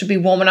spring. It should be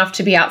warm enough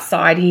to be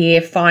outside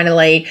here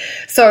finally.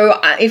 So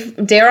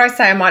dare I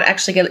say, I might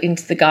actually get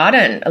into the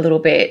garden a little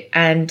bit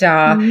and,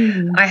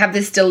 I have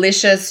this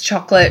delicious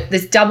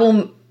this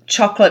double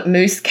chocolate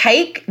mousse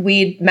cake,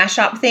 weird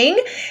mashup thing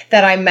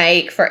that I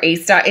make for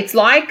Easter. It's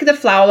like the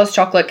flourless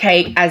chocolate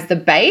cake as the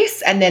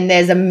base, and then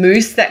there's a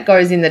mousse that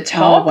goes in the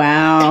top. Oh,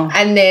 wow.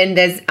 And then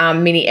there's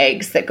mini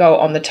eggs that go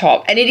on the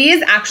top. And it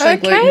is actually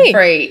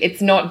gluten-free.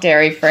 It's not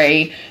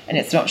dairy-free and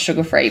it's not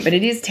sugar-free, but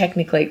it is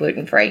technically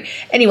gluten-free.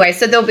 Anyway,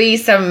 so there'll be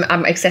some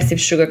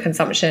excessive sugar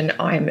consumption,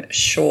 I'm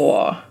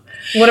sure.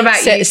 What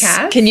about you,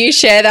 Cass? Can you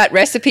share that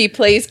recipe,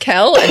 please,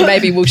 Kel? And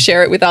maybe we'll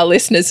share it with our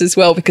listeners as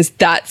well because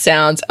that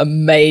sounds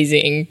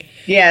amazing.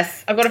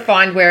 Yes, I've got to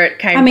find where it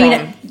came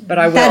from, but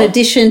I will. That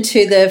addition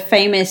to the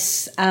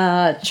famous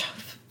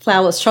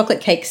flourless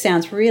chocolate cake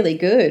sounds really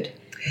good.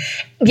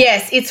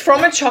 Yes, it's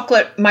from a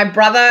chocolate. My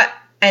brother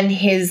and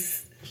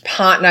his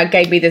partner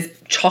gave me this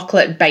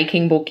chocolate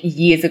baking book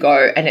years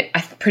ago, and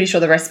I'm pretty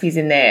sure the recipe's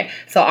in there.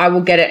 So I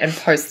will get it and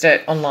post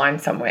it online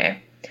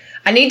somewhere.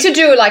 I need to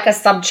do like a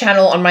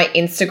sub-channel on my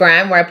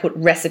Instagram where I put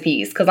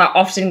recipes because I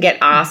often get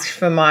asked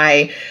for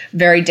my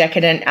very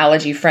decadent,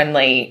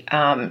 allergy-friendly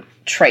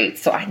treats.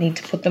 So I need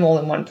to put them all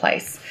in one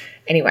place.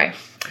 Anyway,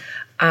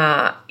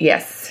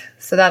 yes.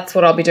 So that's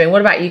what I'll be doing. What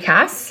about you,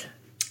 Cass?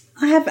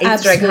 I have Easter egg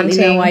absolutely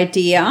hunting? no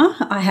idea.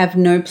 I have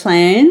no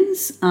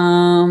plans.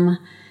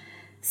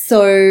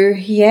 So,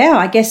 yeah,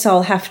 I guess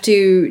I'll have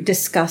to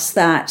discuss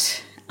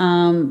that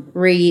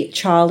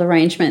child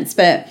arrangements.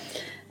 But,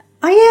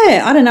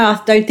 I don't know.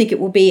 I don't think it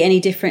will be any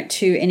different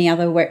to any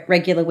other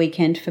regular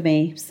weekend for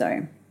me.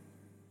 So,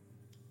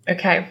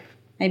 Okay.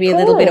 maybe a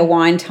little bit of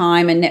wine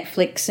time and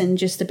Netflix and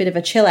just a bit of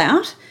a chill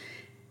out.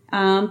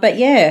 But,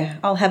 yeah,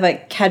 I'll have a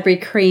Cadbury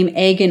cream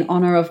egg in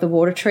honour of the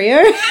water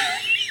trio.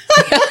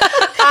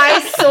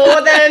 I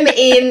saw them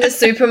in the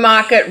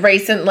supermarket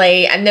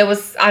recently, and there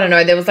was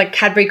like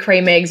Cadbury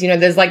cream eggs. You know,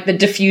 there's like the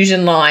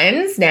diffusion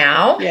lines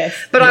now. Yes.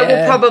 But I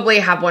will probably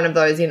have one of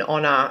those in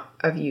honour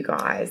of you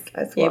guys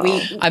as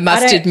well. I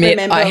must admit,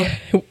 I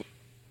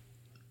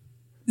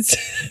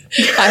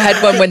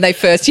had one when they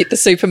first hit the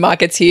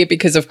supermarkets here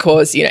because, of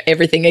course, you know,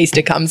 everything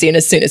Easter comes in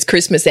as soon as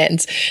Christmas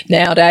ends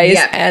nowadays.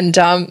 Yeah.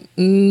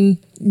 And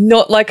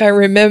not like I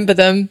remember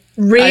them.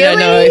 Really? I don't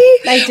know.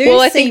 They do Well,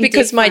 I think seem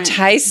because my different.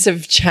 tastes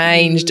have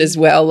changed as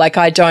well. Like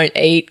I don't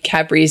eat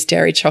Cadbury's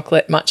dairy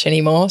chocolate much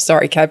anymore.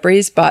 Sorry,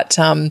 Cadbury's. But,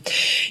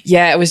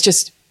 it was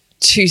just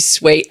too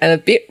sweet and a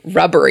bit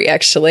rubbery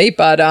actually.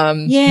 But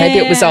maybe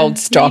it was old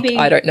stock. maybe.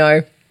 I don't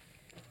know.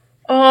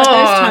 But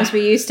those times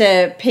we used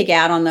to pig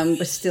out on them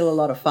was still a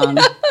lot of fun.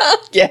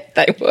 Yeah,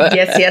 they were.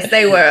 Yes,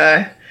 they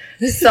were.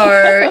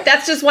 So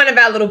that's just one of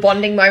our little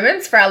bonding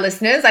moments for our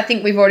listeners. I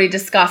think we've already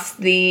discussed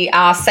the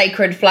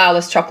sacred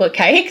flourless chocolate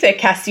cake that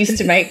Cass used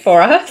to make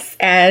for us.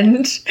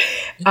 And,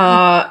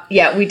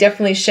 we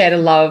definitely shared a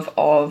love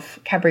of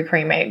Cadbury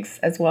cream eggs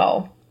as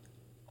well.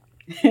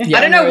 Yeah,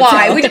 I don't know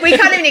why. We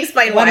can't even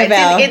explain why.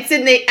 It's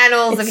in the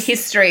annals of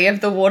history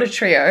of the water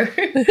trio.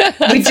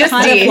 We just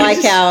kind did. of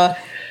like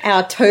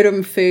our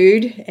totem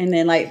food, and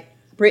then like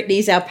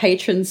Brittany's our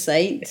patron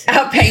saint.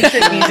 Our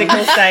patron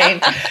musical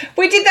saint.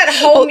 We did that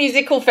whole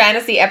musical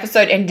fantasy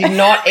episode and did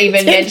not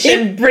even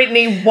mention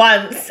Brittany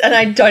once, and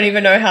I don't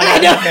even know how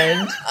that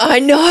happened. I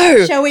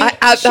know.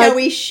 Shall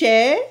we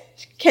share?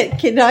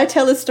 Can I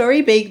tell a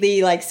story being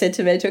the like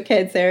sentimental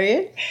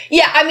Cancerian?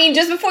 Yeah, I mean,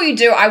 just before you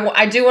do,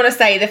 I do want to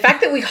say the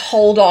fact that we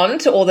hold on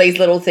to all these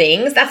little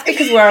things, that's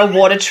because we're a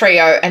water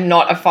trio and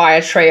not a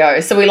fire trio.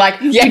 So we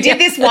did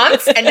this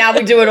once and now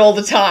we do it all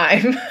the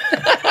time.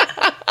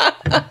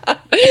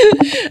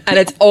 And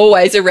it's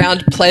always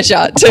around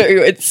pleasure too.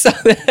 It's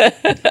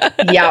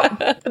Yeah.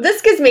 But this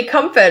gives me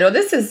comfort, or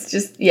this is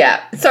just,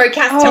 Sorry,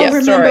 Cass, tell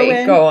the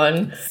story. Go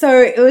on. So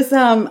it was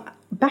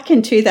back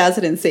in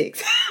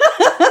 2006.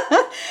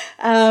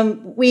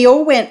 We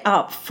all went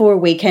up for a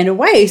weekend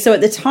away. So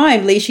at the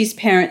time, Leishy's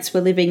parents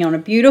were living on a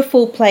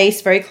beautiful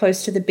place very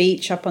close to the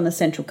beach up on the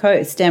Central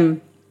Coast.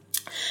 And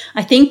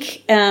I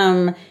think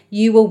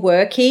you were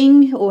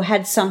working or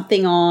had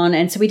something on,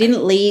 and so we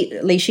didn't leave,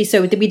 Leishy,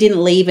 so we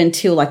didn't leave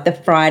until like the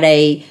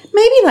Friday,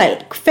 maybe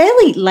like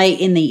fairly late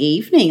in the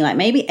evening, like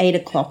maybe 8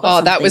 o'clock or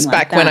something. That was like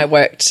back that. when I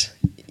worked.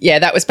 Yeah,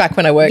 that was back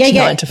when I worked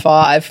 9 to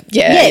 5.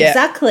 Yeah,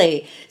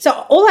 exactly. So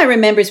all I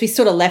remember is we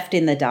sort of left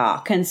in the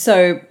dark. And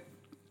so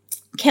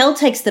Kel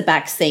takes the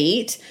back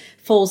seat,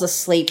 falls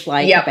asleep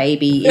like a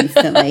baby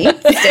instantly.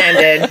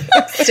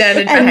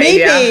 Standard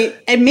behavior.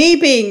 And me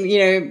being,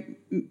 you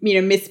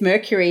know, Miss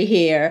Mercury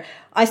here,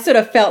 I sort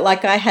of felt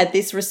like I had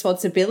this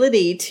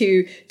responsibility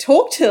to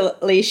talk to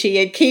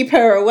Leishy and keep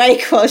her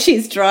awake while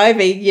she's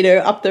driving, you know,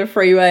 up the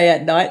freeway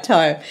at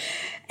nighttime.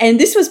 And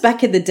this was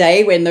back in the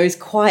day when those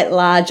quite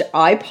large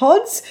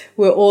iPods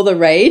were all the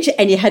rage,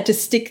 and you had to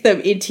stick them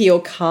into your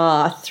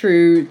car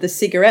through the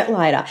cigarette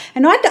lighter.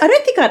 And I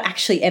don't think I'd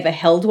actually ever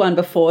held one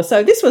before,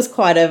 so this was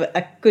quite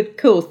a good,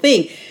 cool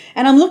thing.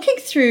 And I'm looking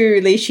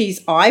through Leishy's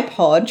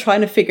iPod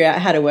trying to figure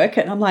out how to work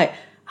it, and I'm like,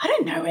 I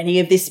don't know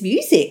any of this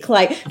music,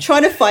 like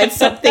trying to find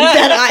something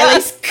that I at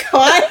least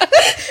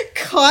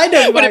kind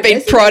of would have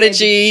been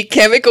Prodigy,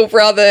 Chemical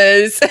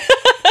Brothers.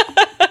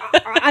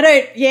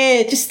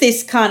 Just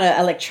this kind of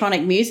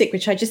electronic music,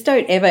 which I just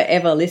don't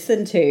ever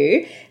listen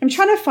to. I'm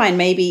trying to find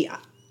maybe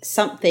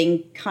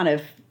something kind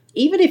of,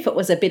 even if it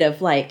was a bit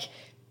of like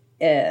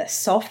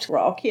soft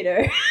rock, you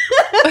know,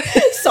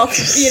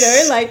 soft, you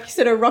know, like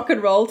sort of rock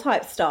and roll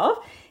type stuff.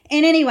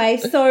 And anyway,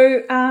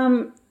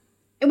 so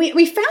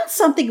we found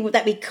something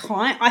that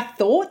I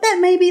thought that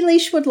maybe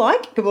Leash would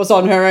like. It was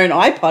on her own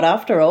iPod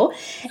after all.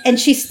 And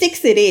she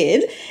sticks it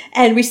in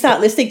and we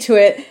start listening to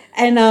it,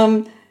 and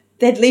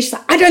then Leish's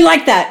like, I don't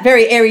like that,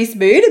 very Aries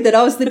mood. And then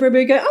I was Libra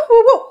mood going, oh,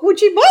 well, what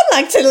would you might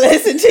like to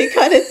listen to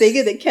kind of thing.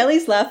 And then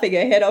Kelly's laughing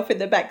her head off in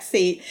the back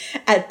seat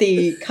at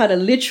the kind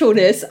of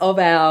literalness of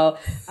our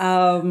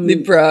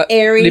Libra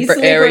Aries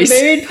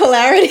mood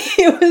polarity.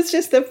 It was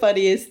just the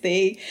funniest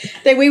thing.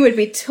 Then we would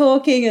be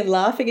talking and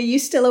laughing. Are you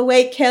still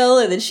awake, Kel?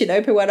 And then she'd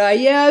open one eye.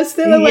 Yeah, I'm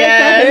still awake.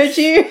 Yes. I heard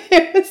you.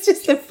 It was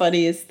just the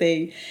funniest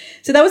thing.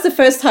 So that was the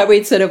first time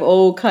we'd sort of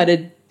all kind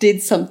of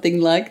did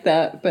something like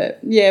that. But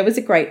yeah, it was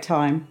a great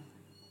time.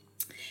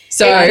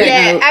 So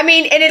I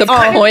mean, and it's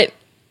I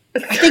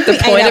think the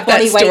point of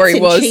that story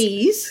was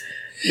cheese.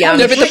 Yeah,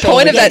 no, but the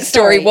point of that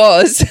story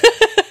was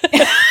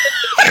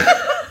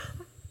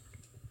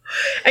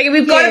Okay,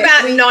 we've got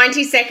about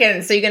 90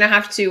 seconds, so you're going to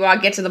have to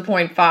get to the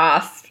point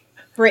fast.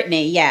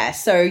 Brittany, yeah.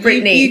 So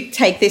Brittany. You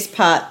take this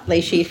part,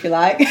 Leishy, if you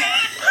like.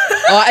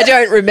 I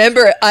don't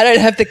remember it. I don't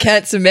have the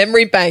cancer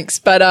memory banks,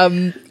 but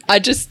I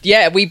just,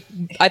 I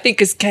think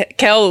because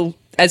Kel,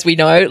 as we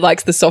know,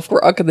 likes the soft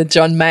rock and the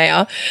John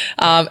Mayer,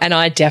 and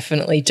I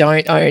definitely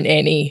don't own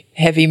any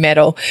heavy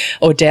metal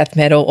or death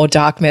metal or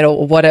dark metal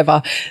or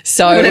whatever.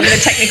 So whatever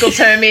the technical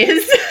term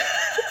is.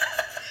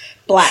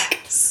 Black.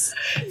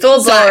 It's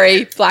all black.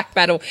 Sorry, black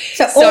metal.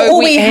 So all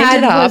we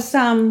had was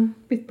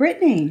with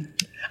Brittany.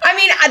 I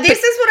mean,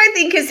 this is what I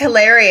think is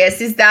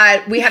hilarious, is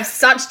that we have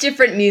such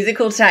different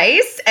musical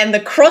tastes, and the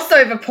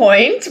crossover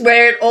point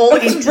where it all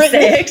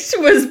intersects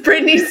was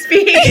Britney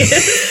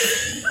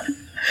Spears.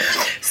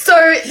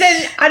 So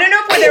then, I don't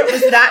know whether it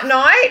was that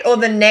night or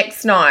the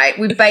next night,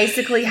 we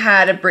basically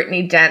had a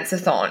Britney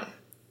dance-a-thon.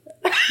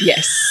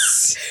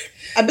 Yes.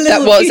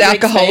 That was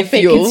alcohol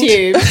fueled.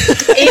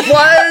 It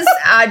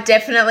was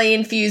definitely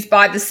infused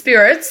by the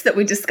spirits that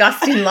we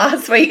discussed in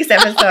last week's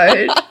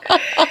episode.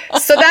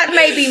 So that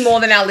may be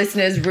more than our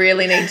listeners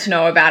really need to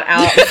know about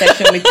our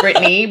obsession with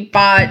Britney.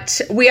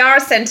 But we are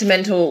a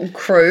sentimental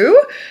crew,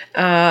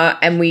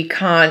 and we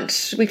can't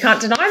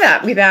deny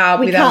that with our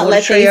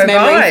let trio these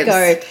memories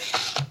vibes.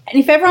 go. And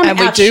if everyone And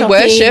we do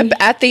worship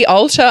at the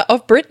altar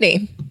of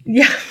Britney.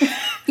 Yeah.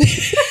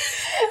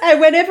 And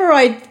whenever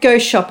I go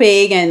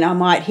shopping and I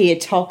might hear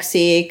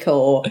Toxic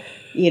or,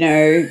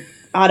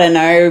 I don't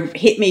know,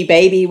 Hit Me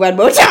Baby One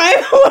More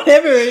Time or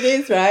whatever it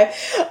is, right?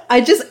 I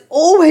just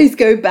always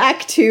go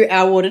back to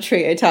our Water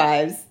Trio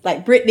times.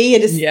 Like Britney,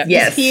 and just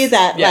hear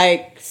that,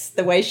 like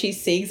the way she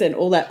sings and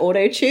all that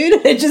auto-tune.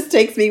 It just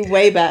takes me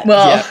way back.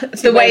 Well,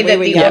 the way that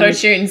the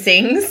auto-tune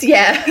sings,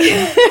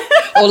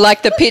 Or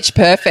like the Pitch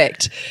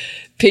Perfect.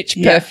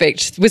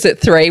 Was it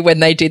 3 when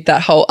they did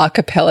that whole a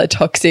cappella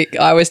Toxic?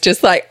 I was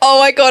just like, oh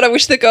my God, I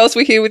wish the girls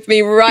were here with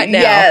me right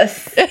now.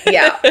 Yes.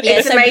 Yeah.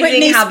 It's so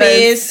amazing Britney how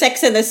Spears,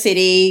 Sex and the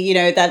City,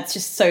 that's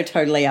just so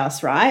totally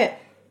us, right?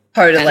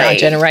 Totally. And our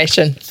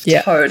generation.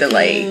 Yeah.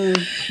 Totally.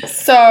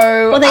 So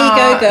well, there you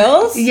go,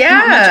 girls. Yeah.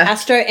 Not much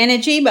Astro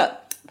energy,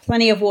 but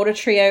plenty of Water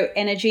Trio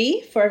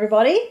energy for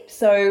everybody.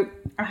 So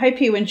I hope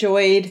you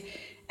enjoyed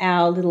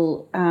our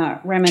little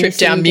reminiscing trip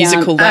down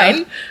musical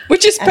lane,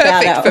 which is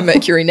perfect for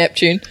Mercury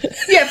Neptune.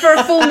 Yeah, for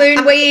a full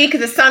moon week,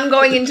 the sun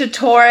going into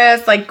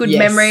Taurus, like good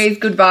memories,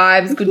 good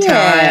vibes, good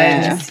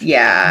times.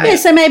 Yeah.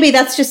 So maybe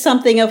that's just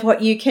something of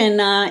what you can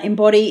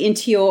embody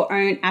into your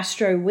own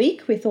Astro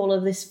week with all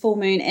of this full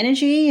moon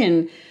energy,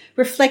 and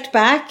reflect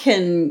back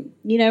and,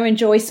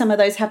 enjoy some of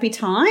those happy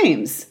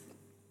times.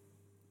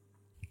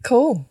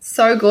 Cool.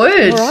 So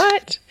good. All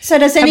right. So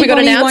does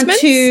anybody want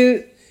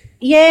to...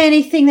 Yeah,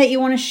 anything that you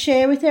want to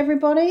share with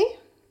everybody?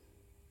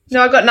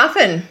 No, I got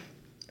nothing.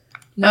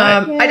 No,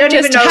 I don't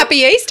just even know. Happy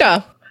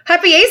Easter.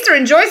 Happy Easter.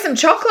 Enjoy some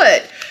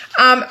chocolate.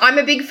 I'm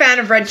a big fan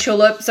of red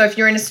tulip, so if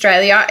you're in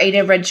Australia, eat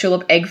a red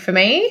tulip egg for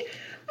me.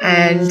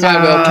 And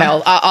I will,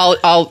 Cal.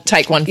 I'll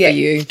take one for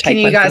you. Can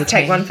you guys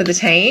take one for the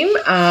team?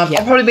 I'll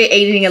probably be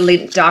eating a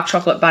Lindt dark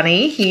chocolate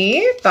bunny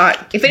here,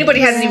 but if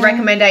anybody has any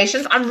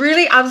recommendations,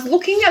 I was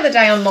looking the other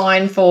day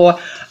online for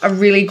a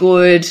really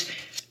good,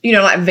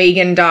 like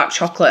vegan dark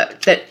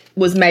chocolate that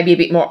was maybe a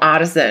bit more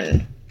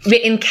artisan.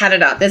 In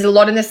Canada. There's a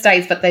lot in the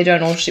States, but they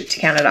don't all ship to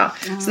Canada.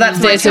 So that's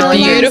there's a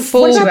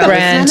beautiful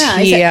brand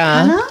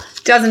here.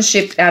 Doesn't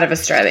ship out of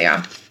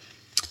Australia.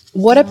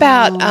 What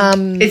about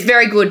it's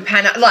very good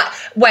Panna.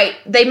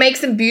 They make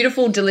some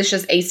beautiful,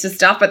 delicious Easter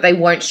stuff, but they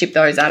won't ship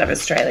those out of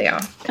Australia.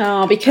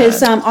 Oh,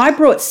 because I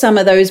brought some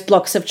of those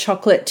blocks of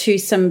chocolate to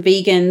some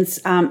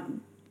vegans,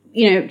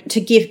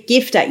 to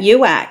gift at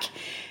UAC.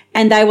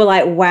 And they were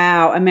like,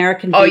 wow,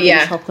 American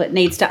vegan chocolate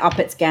needs to up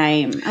its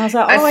game. I was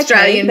like,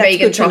 Australian that's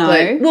vegan good to know.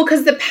 chocolate. Well,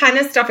 because the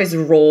Panna stuff is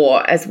raw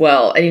as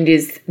well, and it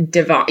is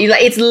divine.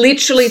 It's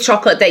literally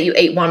chocolate that you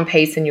eat one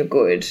piece and you're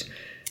good.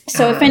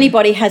 So if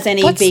anybody has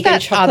any vegan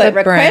chocolate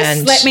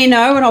requests, let me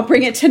know and I'll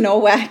bring it to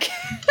Norwalk.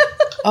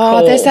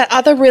 Cool. There's that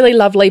other really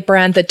lovely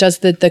brand that does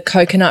the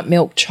coconut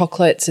milk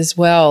chocolates as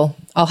well.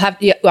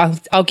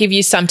 I'll give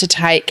you some to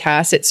take,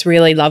 Cass. It's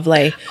really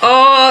lovely.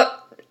 Oh,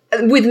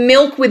 with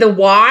milk with a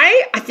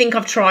Y, I think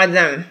I've tried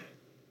them.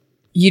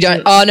 You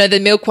don't? Oh, no, the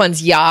milk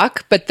one's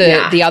yuck, but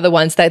the other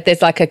ones,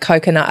 there's like a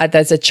coconut,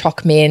 there's a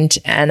choc mint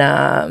and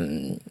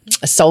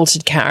a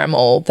salted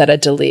caramel that are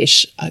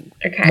delish. I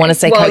want to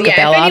say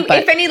Cocabella.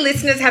 If any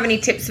listeners have any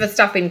tips for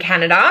stuff in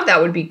Canada,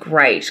 that would be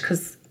great,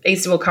 because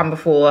Easter will come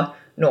before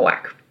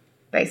Norwalk,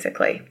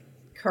 basically.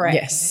 Correct.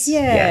 Yes.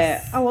 Yeah.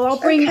 Yes. Oh, well, I'll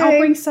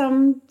bring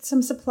some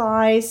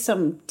supplies,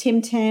 some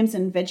Tim Tams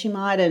and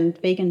Vegemite and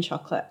vegan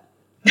chocolate.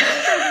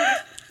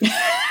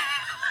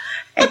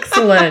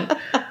 Excellent.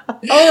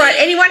 All right.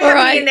 Anyone have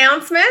any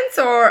announcements?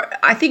 Or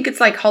I think it's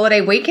like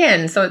holiday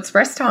weekend, so it's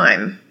rest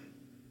time.